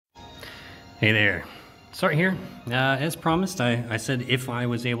Hey there, Start here. As promised, I said if I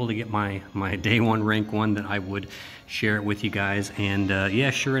was able to get my day one rank 1 that I would share it with you guys, and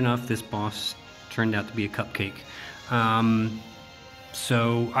yeah, sure enough, this boss turned out to be a cupcake.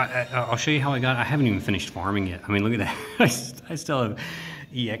 So I'll show you how I got it. I haven't even finished farming yet. I mean, look at that. I still have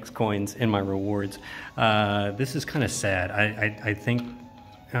EX coins in my rewards. This is kind of sad. I think,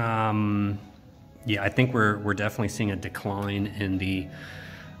 yeah, I think we're definitely seeing a decline in the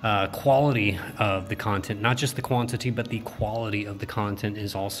quality of the content. Not just the quantity, but the quality of the content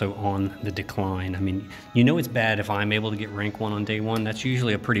is also on the decline. I mean, you know it's bad if I'm able to get rank 1 on day 1. That's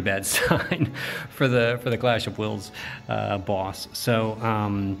usually a pretty bad sign for the Clash of Wills boss. So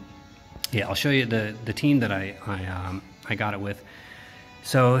yeah, I'll show you the team that I got it with.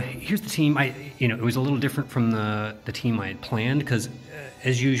 So here's the team. It was a little different from the team I had planned, because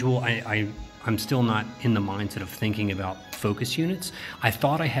as usual, I'm still not in the mindset of thinking about focus units. I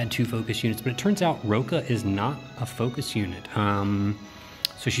thought I had 2 focus units, but it turns out Roka is not a focus unit.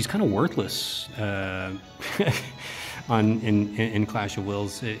 So she's kind of worthless in Clash of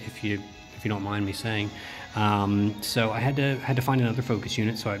Wills, if you don't mind me saying. So I had to find another focus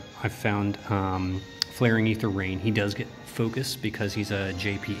unit. So I found Flaring Ether Rain. He does get focus because he's a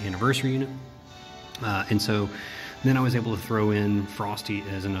JP anniversary unit, and so then I was able to throw in Frosty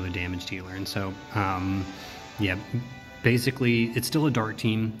as another damage dealer. And so, yeah, basically it's still a dark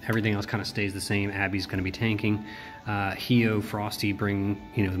team. Everything else kind of stays the same. Abby's going to be tanking. Hio, Frosty bring,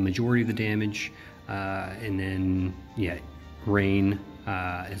 the majority of the damage. And then, yeah, Rain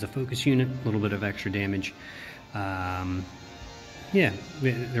is a focus unit, a little bit of extra damage. Yeah,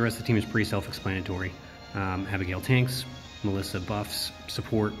 the rest of the team is pretty self-explanatory. Abigail tanks, Melissa buffs,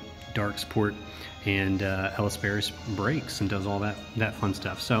 support, dark support, and Elisperis breaks and does all that fun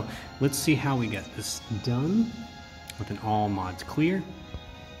stuff. So let's see how we get this done with an all mods clear.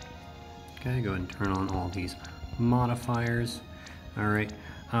 Okay, go ahead and turn on all these modifiers. All right,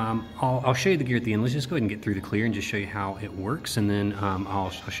 I'll show you the gear at the end. Let's just go ahead and get through the clear and just show you how it works, and then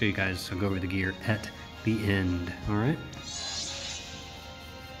I'll show you guys. I'll go over the gear at the end. All right.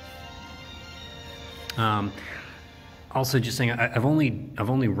 Also, just saying, I've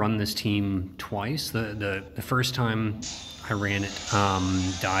only run this team twice. The first time I ran it,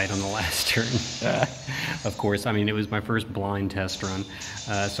 died on the last turn. Of course, I mean, it was my first blind test run,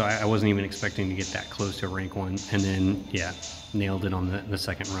 so I wasn't even expecting to get that close to rank 1, and then yeah, nailed it on the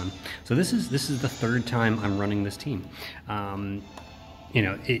second run. So this is the third time I'm running this team.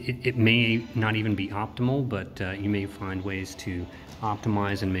 It may not even be optimal, but you may find ways to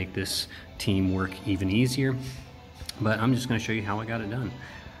optimize and make this team work even easier. But I'm just going to show you how I got it done.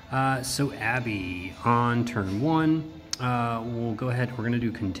 So Abby, on turn 1, we'll go ahead. We're going to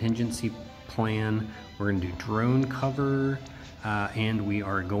do contingency plan. We're going to do drone cover, and we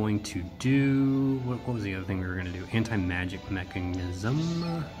are going to do what was the other thing we were going to do? Anti-magic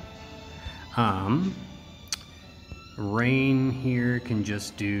mechanism. Rain here can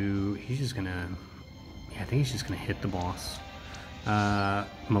just do. He's just gonna. Yeah, I think he's just gonna hit the boss.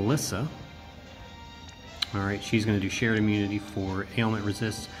 Melissa. All right, she's going to do shared immunity for ailment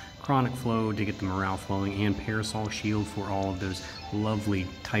resist, chronic flow to get the morale flowing, and parasol shield for all of those lovely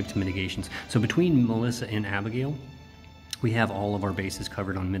typed mitigations. So between Melissa and Abigail, we have all of our bases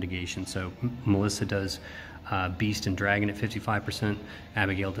covered on mitigation. So Melissa does beast and dragon at 55%.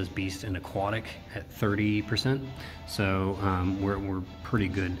 Abigail does beast and aquatic at 30%. So we're pretty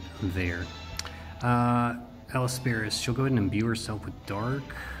good there. Elisperis, she'll go ahead and imbue herself with dark.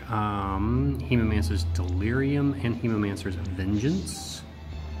 Hemomancer's Delirium and Hemomancer's Vengeance.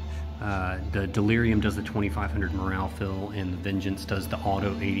 The Delirium does the 2500 morale fill, and the Vengeance does the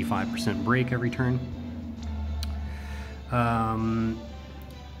auto 85% break every turn.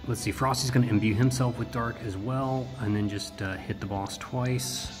 Let's see, Frosty's going to imbue himself with dark as well, and then just hit the boss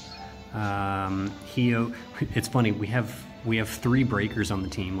twice. Hio, it's funny, we have 3 breakers on the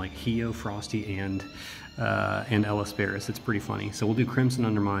team, like Hio, Frosty, and Elisperis. It's pretty funny. So we'll do Crimson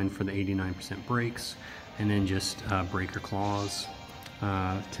Undermine for the 89% breaks, and then just Breaker Claws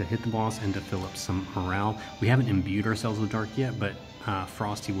to hit the boss and to fill up some morale. We haven't imbued ourselves with dark yet, but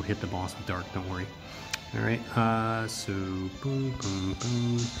Frosty will hit the boss with dark, don't worry. Alright, so boom, boom,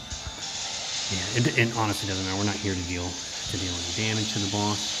 boom. Yeah, it honestly doesn't matter. We're not here to deal any damage to the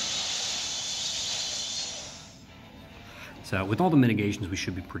boss. So with all the mitigations, we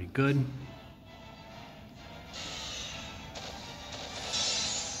should be pretty good.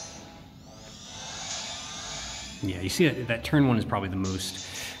 Yeah, you see that turn 1 is probably the most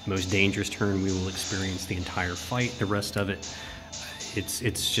dangerous turn we will experience the entire fight. The rest of it,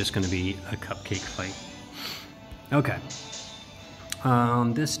 it's just going to be a cupcake fight. Okay.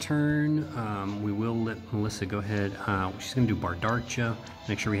 This turn, we will let Melissa go ahead. She's going to do Bardarcha,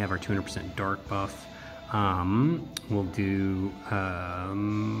 make sure we have our 200% dark buff. We'll do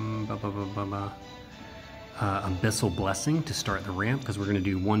Abyssal Blessing to start the ramp, because we're going to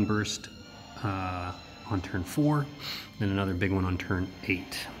do one burst on turn 4, then another big one on turn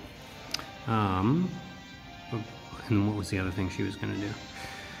 8. And what was the other thing she was going to do?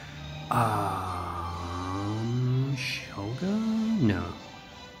 Shoga? No.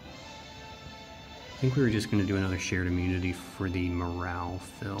 I think we were just going to do another shared immunity for the morale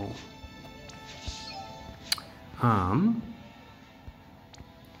fill. And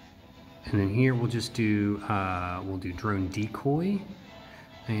then here we'll just do drone decoy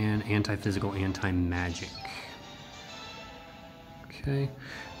and anti-physical, anti-magic. Okay.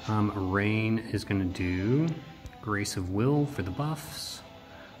 Rain is going to do Grace of Will for the buffs.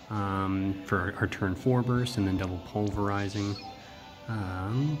 For our turn 4 burst, and then double pulverizing.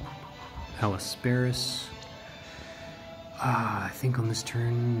 Hellesperus. I think on this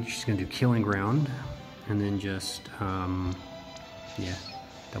turn she's going to do Killing Ground, and then just yeah,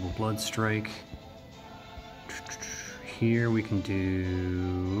 double blood strike. Here we can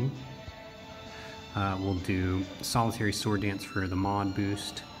do we'll do Solitary Sword Dance for the mod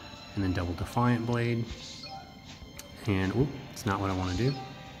boost, and then double Defiant Blade. And oop, it's not what I want to do.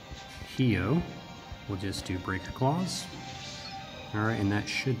 Hio, we'll just do Breaker Claws. Alright, and that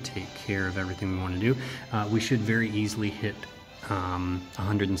should take care of everything we want to do. We should very easily hit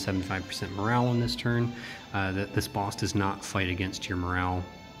 175% morale on this turn. This boss does not fight against your morale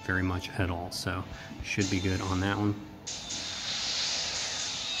very much at all, so should be good on that one.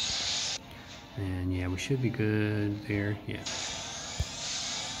 And yeah, we should be good there, yeah.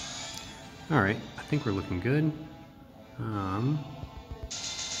 Alright, I think we're looking good.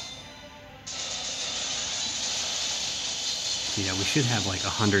 Yeah, we should have like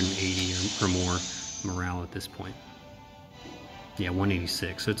 180 or more morale at this point. Yeah,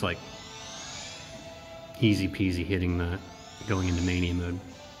 186, so it's like easy peasy hitting going into mania mode.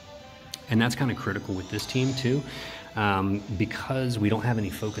 And that's kind of critical with this team too, because we don't have any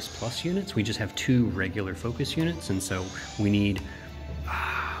Focus Plus units, we just have 2 regular Focus units, and so we need,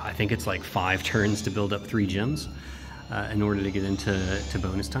 I think it's like 5 turns to build up 3 gems in order to get into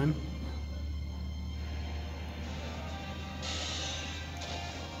bonus time.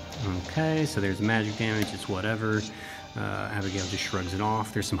 Okay, so there's magic damage, it's whatever. Abigail just shrugs it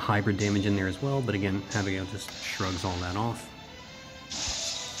off. There's some hybrid damage in there as well, but again, Abigail just shrugs all that off.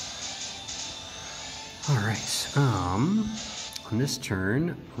 Alright, on this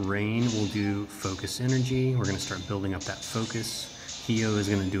turn, Rain will do Focus Energy. We're going to start building up that focus. Hio is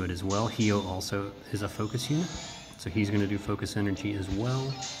going to do it as well. Hio also is a focus unit, so he's going to do Focus Energy as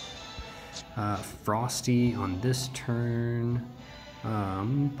well. Frosty on this turn,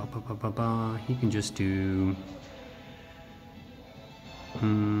 he can just do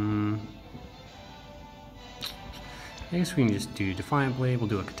I guess we can just do Defiant Blade. We'll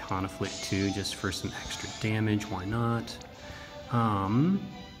do a Katana Flick too, just for some extra damage. Why not?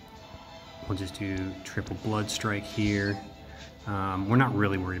 We'll just do triple Blood Strike here. We're not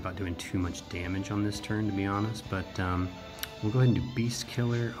really worried about doing too much damage on this turn, to be honest, but we'll go ahead and do Beast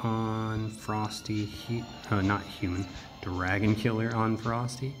Killer on Frosty. Not human. Dragon Killer on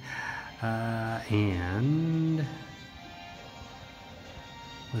Frosty. And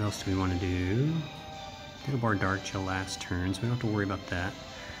what else do we want to do? Did a Bardarcha last turn, so we don't have to worry about that.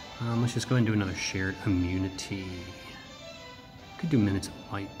 Let's just go ahead and do another shared immunity. Could do Minutes of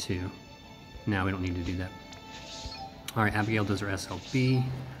Light too. No, we don't need to do that. Alright, Abigail does her SLB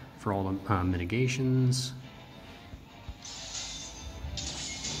for all the mitigations.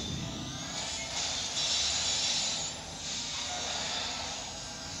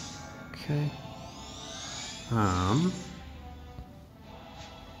 Okay. I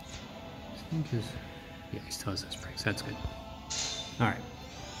think yeah, he still has his breaks. That's good. All right.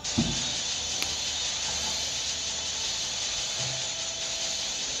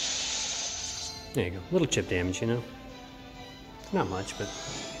 There you go. Little chip damage, you know. Not much, but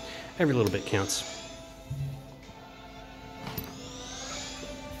every little bit counts.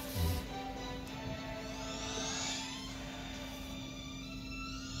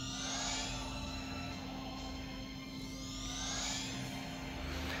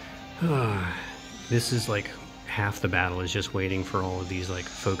 This is like half the battle is just waiting for all of these like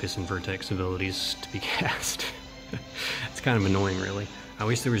focus and vertex abilities to be cast. It's kind of annoying, really. I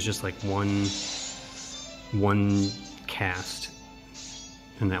wish there was just like one cast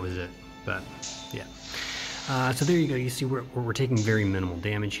and that was it, but yeah. So there you go. You see we're taking very minimal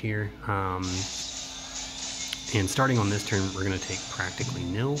damage here, And starting on this turn, we're going to take practically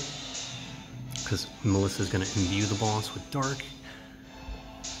nil, because Melissa's going to imbue the boss with dark.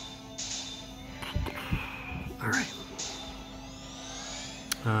 Alright.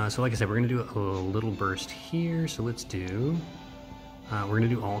 So like I said, we're going to do a little burst here. So let's do... we're going to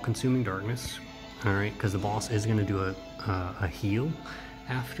do all-consuming darkness. Alright, because the boss is going to do a heal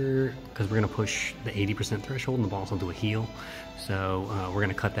after, because we're going to push the 80% threshold and the boss will do a heal. So we're going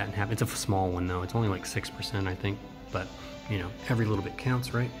to cut that in half. It's a small one though. It's only like 6%, I think. But, you know, every little bit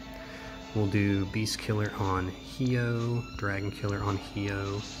counts, right? We'll do Beast Killer on Hio, Dragon Killer on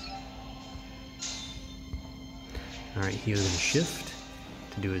Hio. Alright, Hio's going to shift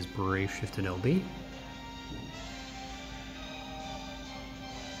to do his Brave Shifted LB.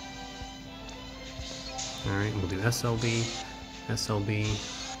 Alright, we'll do SLB, SLB.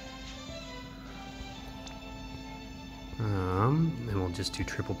 And we'll just do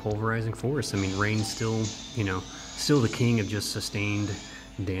triple pulverizing force. I mean, Rain's still, you know, still the king of just sustained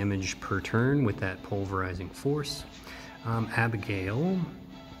damage per turn with that pulverizing force. Abigail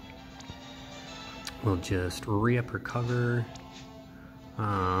will just re-up her cover,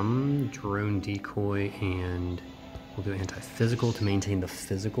 drone decoy, and we'll do anti-physical to maintain the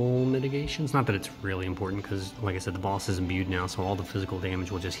physical mitigations. Not that it's really important, because like I said, the boss is imbued now, so all the physical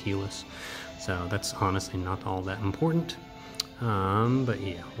damage will just heal us. So that's honestly not all that important. But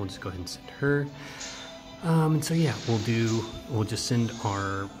yeah, we'll just go ahead and send her. And so yeah, we'll just send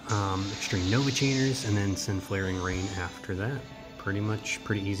our Extreme Nova Chainers and then send Flaring Rain after that. Pretty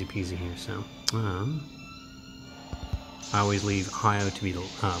easy peasy here. So I always leave Hio to be the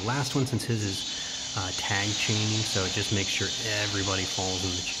last one, since his is tag chaining, so it just makes sure everybody falls in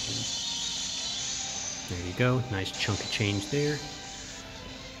the chain. There you go, nice chunky change there.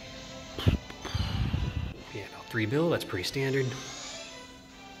 Yeah, about 3 bill, that's pretty standard.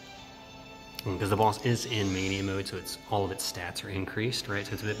 Because the boss is in mania mode, so all of its stats are increased, right?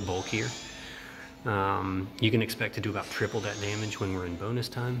 So it's a bit bulkier. You can expect to do about triple that damage when we're in bonus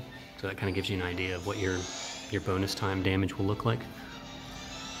time. So that kind of gives you an idea of what your bonus time damage will look like.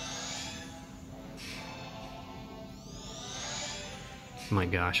 My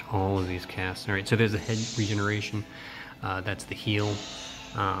gosh, all of these casts. All right, so there's a head regeneration. That's the heal.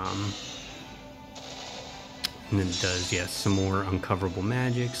 And then it does, yes, some more uncoverable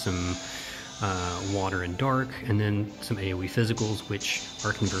magic, some water and dark, and then some AoE physicals, which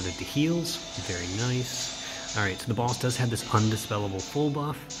are converted to heals. Very nice. All right, so the boss does have this undispellable full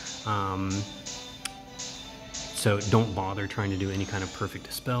buff. So don't bother trying to do any kind of perfect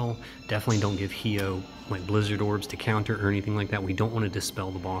dispel. Definitely don't give Hio like blizzard orbs to counter or anything like that. We don't want to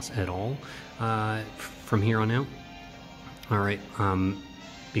dispel the boss at all from here on out. All right,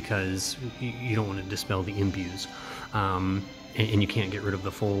 because you don't want to dispel the imbues, and you can't get rid of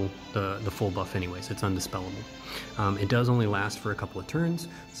the full buff anyways. It's undispellable. It does only last for a couple of turns,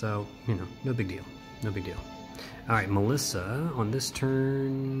 so you know, no big deal. No big deal. All right, Melissa, on this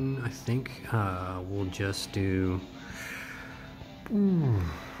turn, I think we'll just do...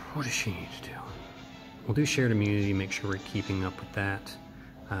 what does she need to do? We'll do Shared Immunity, make sure we're keeping up with that.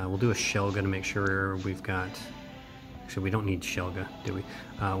 We'll do a Shelga to make sure we've got... Actually, we don't need Shelga, do we?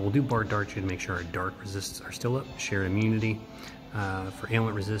 We'll do Bard Darcher to make sure our Dark Resists are still up. Shared Immunity for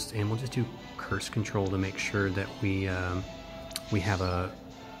Ailment Resist, and we'll just do Curse Control to make sure that we have a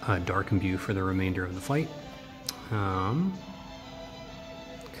Dark Imbue for the remainder of the fight. Okay,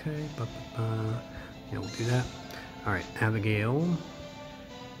 yeah, we'll do that. Alright, Abigail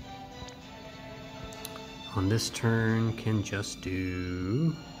on this turn can just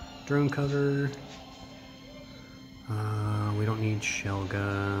do drone cover. We don't need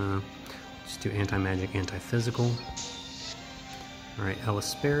Shelga. Just do anti-magic, anti-physical. Alright,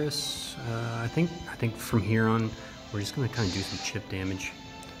 Elisperis. I think from here on we're just gonna kind of do some chip damage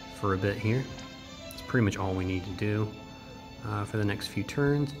for a bit here. Pretty much all we need to do for the next few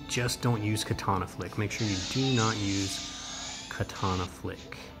turns. Just don't use Katana Flick. Make sure you do not use Katana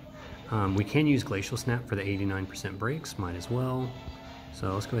Flick. We can use Glacial Snap for the 89% breaks, might as well.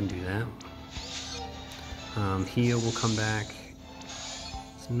 So let's go ahead and do that. Hio will come back.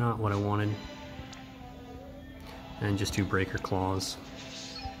 It's not what I wanted. And just do Breaker Claws.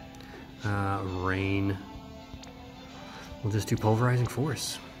 Rain. We'll just do Pulverizing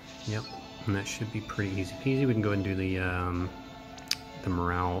Force. Yep. And that should be pretty easy peasy. We can go ahead and do the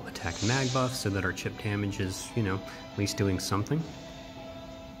morale, attack, and mag buff so that our chip damage is, you know, at least doing something.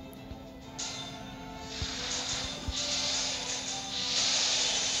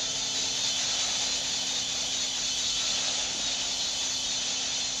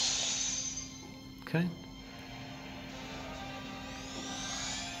 Okay.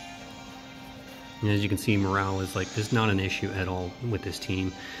 And as you can see, morale is not an issue at all with this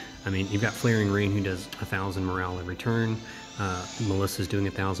team. I mean, you've got Flaring Rain, who does 1,000 morale every turn. Melissa's doing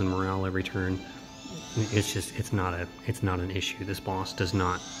 1,000 morale every turn. It's not an issue. This boss does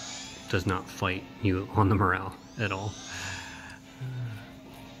not fight you on the morale at all.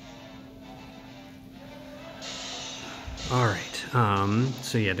 All right.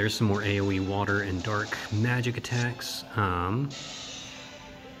 So yeah, there's some more AoE water and dark magic attacks.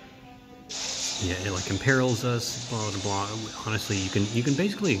 Yeah, it like imperils us, blah blah blah. Honestly, you can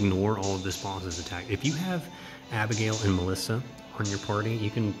basically ignore all of this boss's attack. If you have Abigail and Melissa on your party, you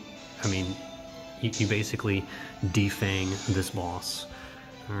can, I mean, you basically defang this boss.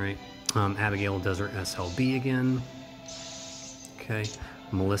 All right, Abigail does her SLB again. Okay,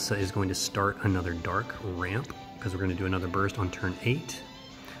 Melissa is going to start another dark ramp because we're going to do another burst on turn 8.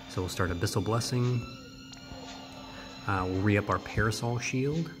 So we'll start Abyssal Blessing. We'll re-up our Parasol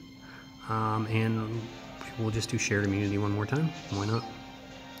Shield. And we'll just do Shared Immunity one more time. Why not?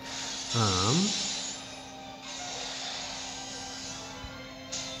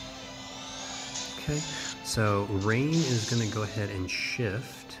 Okay, so Rain is going to go ahead and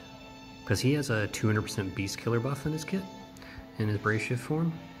shift because he has a 200% Beast Killer buff in his kit, in his Brave Shift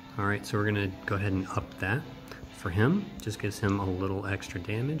form. Alright, so we're going to go ahead and up that for him. Just gives him a little extra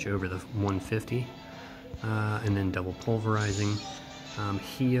damage over the 150. And then double pulverizing.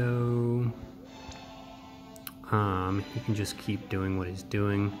 Hio, he can just keep doing what he's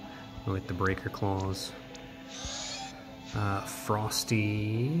doing with the Breaker Claws.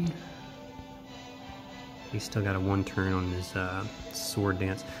 Frosty, he's still got a 1 turn on his Sword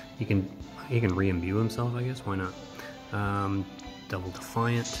Dance. He can re-imbue himself, I guess. Why not? Double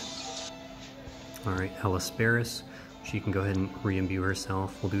Defiant. All right, Hellesperus, she can go ahead and re-imbue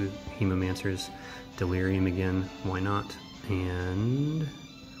herself. We'll do Hemomancer's Delirium again. Why not? And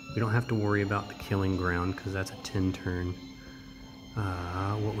we don't have to worry about the Killing Ground because that's a 10 turn.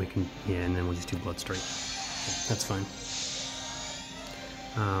 What we can, yeah, and then we'll just do Blood Strike. That's fine.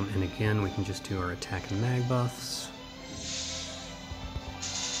 And again, we can just do our attack and mag buffs.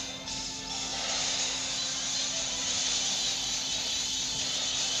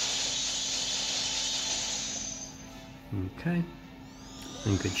 Okay,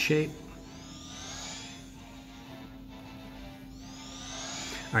 in good shape.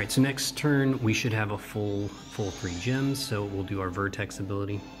 All right, so next turn we should have a full 3 gems, so we'll do our Vertex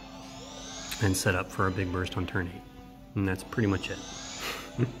ability and set up for our big burst on turn 8. And that's pretty much it.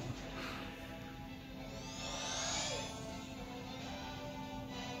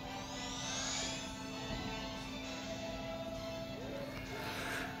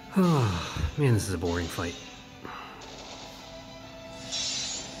 Oh, man, this is a boring fight.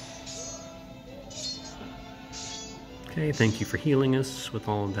 Okay, thank you for healing us with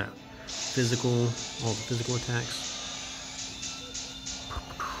all of that all the physical attacks.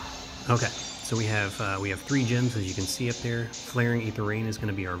 Okay, so we have 3 gems, as you can see up there. Flaring Aether Rain is going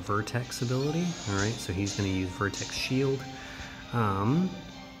to be our Vertex ability. All right, so he's going to use Vertex Shield.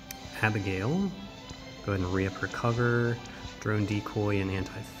 Abigail, go ahead and re-up her cover, Drone Decoy, and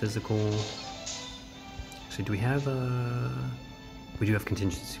Anti-Physical. So do we have we do have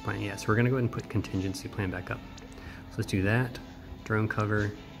Contingency Plan. Yeah, so we're going to go ahead and put Contingency Plan back up. So let's do that. Drone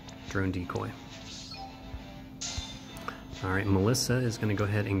Cover, Drone Decoy. Alright, Melissa is going to go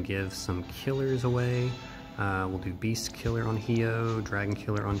ahead and give some killers away. We'll do Beast Killer on Hio, Dragon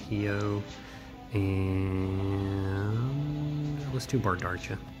Killer on Hio, and let's do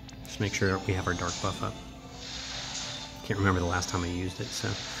Bardarcha. Just make sure we have our dark buff up. Can't remember the last time I used it, so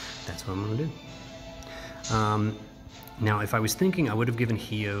that's what I'm going to do. Now, if I was thinking, I would have given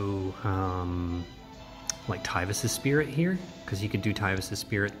Hio like Tyvus' Spirit here, because he could do Tyvus'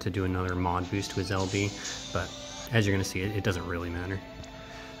 Spirit to do another mod boost to his LB, but as you're going to see, it doesn't really matter.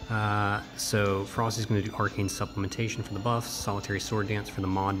 So Frosty's going to do Arcane Supplementation for the buffs, Solitary Sword Dance for the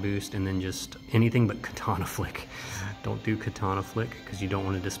mod boost, and then just anything but Katana Flick. Don't do Katana Flick, because you don't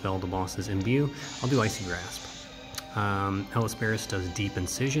want to dispel the boss's imbue. I'll do Icy Grasp. Hellesperus does Deep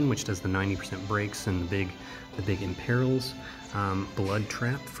Incision, which does the 90% breaks and the big imperils. Blood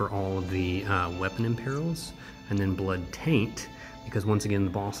Trap for all of the weapon imperils, and then Blood Taint, because once again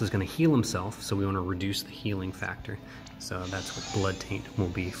the boss is going to heal himself, so we want to reduce the healing factor. So that's what Blood Taint will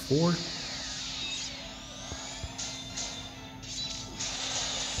be for.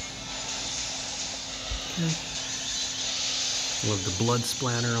 Okay. Love the blood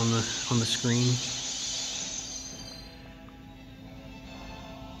splatter on the screen.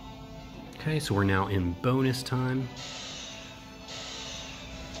 Okay, so we're now in bonus time.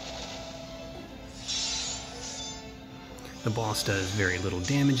 The boss does very little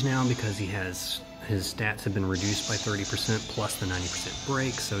damage now because his stats have been reduced by 30% plus the 90%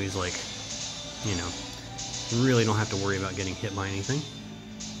 break, so he's like, you know, really don't have to worry about getting hit by anything.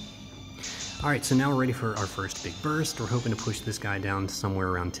 Alright, so now we're ready for our first big burst. We're hoping to push this guy down to somewhere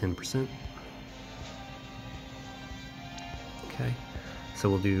around 10%. Okay, so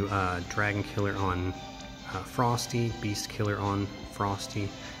we'll do Dragon Killer on Frosty, Beast Killer on Frosty,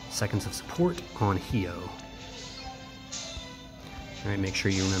 Seconds of Support on Hio. Alright, make sure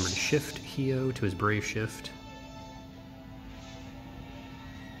you remember to shift Hio to his Brave Shift.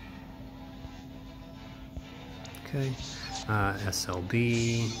 Okay,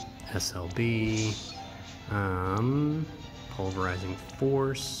 SLB, Pulverizing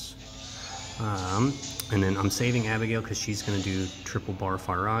Force, and then I'm saving Abigail because she's going to do triple bar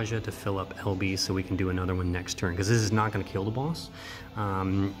Firaja to fill up LB so we can do another one next turn, because this is not going to kill the boss.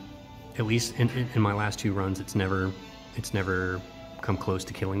 At least in my last 2 runs, it's never come close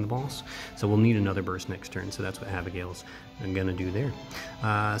to killing the boss, so we'll need another burst next turn, so that's what Abigail's gonna do there.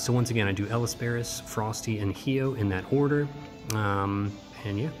 So once again, I do Elisperis, Frosty, and Hio in that order, and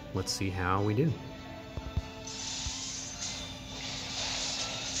yeah, let's see how we do.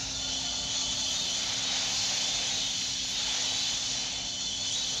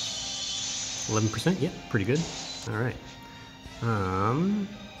 %, yeah, pretty good. All right.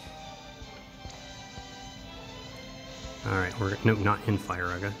 Alright, no, not in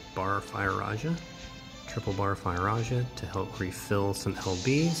Firaja, Bar Firaja, triple bar Firaja to help refill some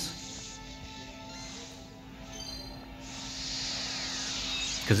LBs.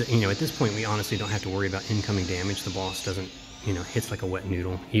 Because, you know, at this point we honestly don't have to worry about incoming damage. The boss doesn't, you know, hits like a wet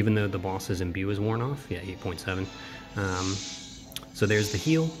noodle, even though the boss's imbue is worn off. Yeah, 8.7. So there's the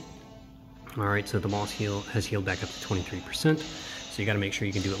heal. Alright, so the boss has healed back up to 23%. So you got to make sure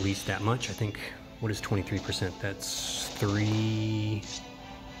you can do at least that much. I think, what is 23%? That's it's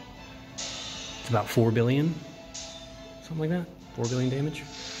about 4 billion, something like that, 4 billion damage.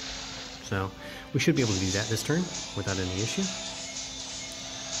 So we should be able to do that this turn without any issue.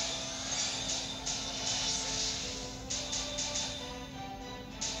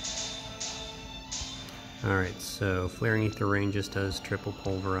 Alright, so Flaring Ether Rain just does triple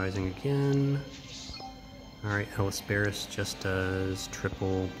pulverizing again. Alright, Elisperis just does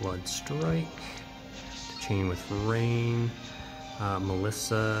triple Blood Strike. Chain with Rain.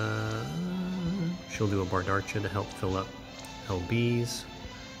 Melissa, she'll do a Bardarcha to help fill up LBs.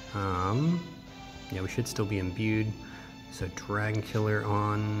 Yeah, we should still be imbued. So Dragon Killer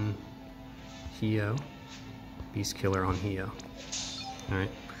on Hio. Beast Killer on Hio. Alright.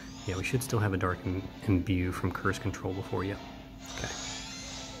 Yeah, we should still have a Dark Imbue from Curse Control before, yeah. Okay.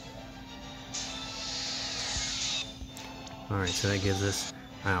 Alright, so that gives us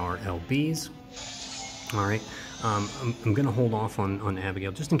our LBs. Alright, I'm going to hold off on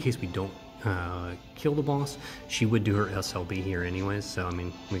Abigail just in case we don't kill the boss. She would do her SLB here anyways, so I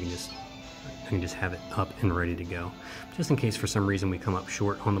mean, I can just have it up and ready to go. Just in case for some reason we come up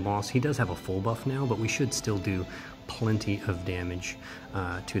short on the boss. He does have a full buff now, but we should still do plenty of damage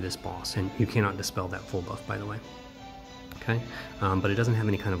to this boss, and you cannot dispel that full buff, by the way. Okay, but it doesn't have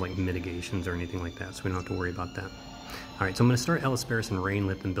any kind of like mitigations or anything like that, so we don't have to worry about that. Alright, so I'm going to start Elisperis and Rain,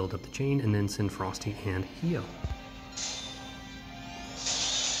 let them build up the chain, and then send Frosty and Hio.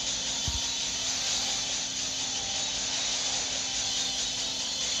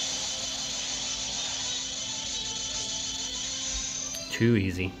 Too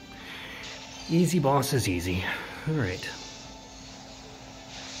easy. Easy boss is easy. Alright.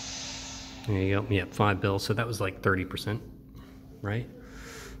 There you go. Yeah, 5 bills, so that was like 30%, right?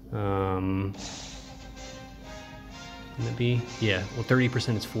 Wouldn't it be? Yeah, well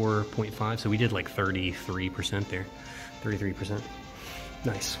 30% is 4.5, so we did like 33% there. 33%.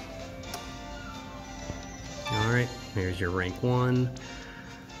 Nice. Alright, there's your rank 1.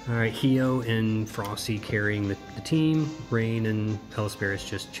 Alright, Hio and Frosty carrying the team. Rain and Elisperis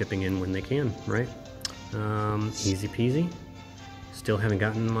just chipping in when they can, right? Easy peasy. Still haven't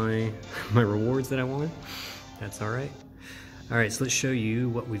gotten my rewards that I wanted. That's alright. Alright, so let's show you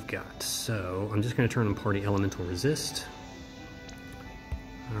what we've got. So, I'm just going to turn on Party Elemental Resist.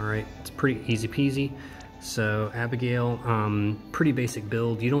 Alright, it's pretty easy peasy. So, Abigail, pretty basic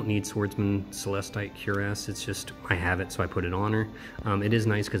build. You don't need Swordsman, Celestite, Cuirass. It's just, I have it, so I put it on her. It is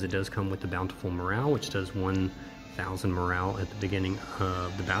nice because it does come with the Bountiful Morale, which does 1,000 morale at the beginning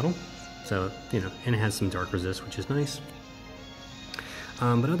of the battle. So, you know, and it has some Dark Resist, which is nice.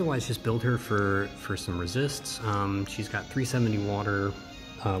 But otherwise, just build her for some resists. She's got 370 water,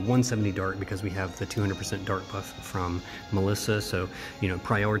 170 dark because we have the 200% dark buff from Melissa. So, you know,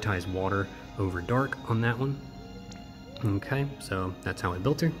 prioritize water over dark on that one. Okay, so that's how I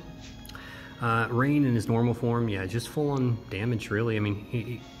built her. Rain in his normal form, yeah, just full on damage really. I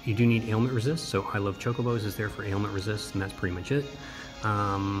mean, you do need ailment resist, so I Love Chocobos is there for ailment resist, and that's pretty much it.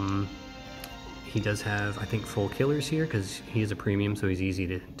 He does have, I think, full killers here because he is a premium, so he's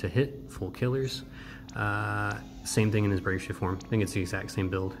easy to hit. Full killers. Same thing in his Brave Shift form. I think it's the exact same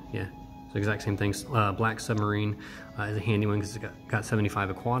build, yeah. So exact same things. Black Submarine is a handy one because it's got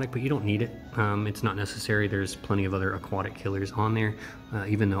 75 aquatic, but you don't need it. It's not necessary. There's plenty of other aquatic killers on there,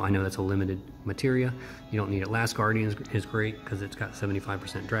 even though I know that's a limited materia. You don't need it. Last Guardian is great because it's got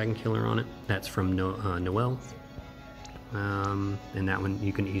 75% Dragon Killer on it. That's from Noelle. And that one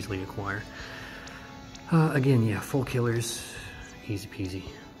you can easily acquire. Again, yeah, full killers, easy peasy.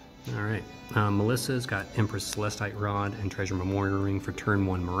 All right, Melissa's got Empress Celestite Rod and Treasure Memorial Ring for turn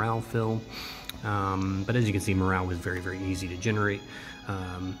 1 morale fill. But as you can see, morale was very, very easy to generate.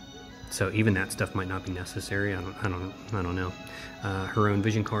 So even that stuff might not be necessary. I don't know. Her own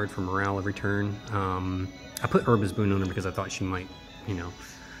vision card for morale every turn. I put Herba's Boon on her because I thought she might, you know,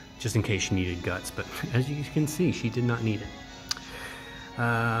 just in case she needed guts. But as you can see, she did not need it.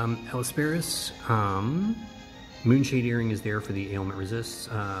 Elisperis, Moonshade Earring is there for the ailment resists.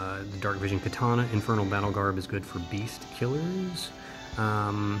 The Dark Vision Katana, Infernal Battle Garb is good for beast killers.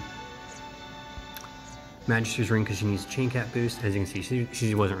 Majesty's Ring because she needs a Chain Cat boost. As you can see,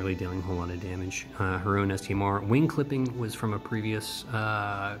 she wasn't really dealing a whole lot of damage. Her own STMR. Wing Clipping was from a previous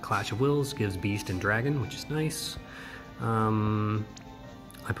Clash of Wills, gives beast and dragon, which is nice.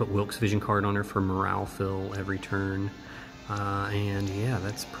 I put Wilk's Vision card on her for morale fill every turn. And yeah,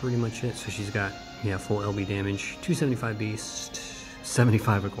 that's pretty much it. So she's got, yeah, full LB damage, 275 beast,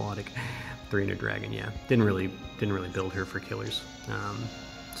 75 aquatic, 300 dragon. Yeah, didn't really build her for killers,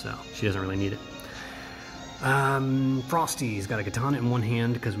 so she doesn't really need it. Frosty's got a katana in one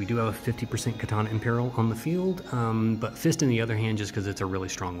hand because we do have a 50% katana imperial on the field, but fist in the other hand just because it's a really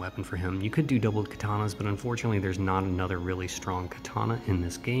strong weapon for him. You could do doubled katanas, but unfortunately there's not another really strong katana in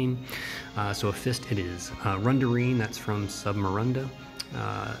this game, so a fist it is. Rundarine, that's from Submarunda,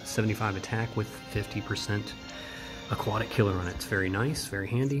 75 attack with 50% aquatic killer on it. It's very nice, very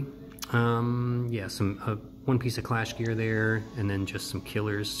handy. Yeah, one piece of Clash gear there, and then just some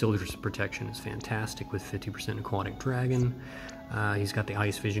killers. Silver's Protection is fantastic with 50% aquatic dragon. He's got the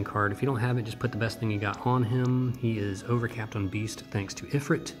Ice Vision card. If you don't have it, just put the best thing you got on him. He is overcapped on beast thanks to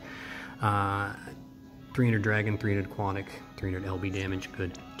Ifrit. 300 dragon, 300 aquatic, 300 LB damage,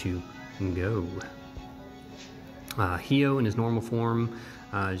 good to go. Hio in his normal form,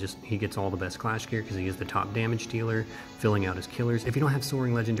 he gets all the best Clash gear because he is the top damage dealer, filling out his killers. If you don't have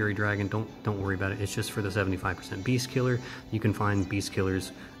Soaring Legendary Dragon, don't worry about it. It's just for the 75% Beast Killer. You can find Beast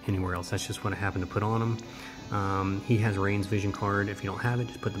Killers anywhere else. That's just what I happen to put on him. He has Rain's Vision card. If you don't have it,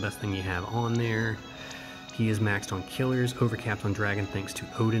 just put the best thing you have on there. He is maxed on killers, overcapped on dragon thanks to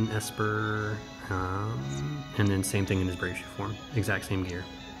Odin Esper, and then same thing in his Brave Shift form. Exact same gear,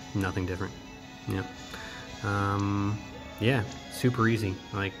 nothing different. Yeah. Yeah, super easy.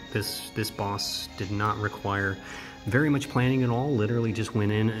 Like this boss did not require very much planning at all. Literally just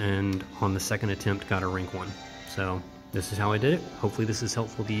went in and on the second attempt got a rank 1. So this is how I did it. Hopefully this is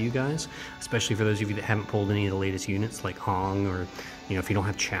helpful to you guys, especially for those of you that haven't pulled any of the latest units like Hong, or you know, if you don't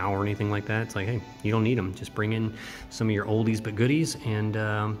have Chow or anything like that, it's like, hey, you don't need them. Just bring in some of your oldies but goodies and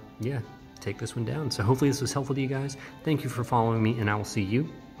yeah, take this one down. So hopefully this was helpful to you guys. Thank you for following me, and I will see you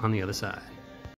on the other side.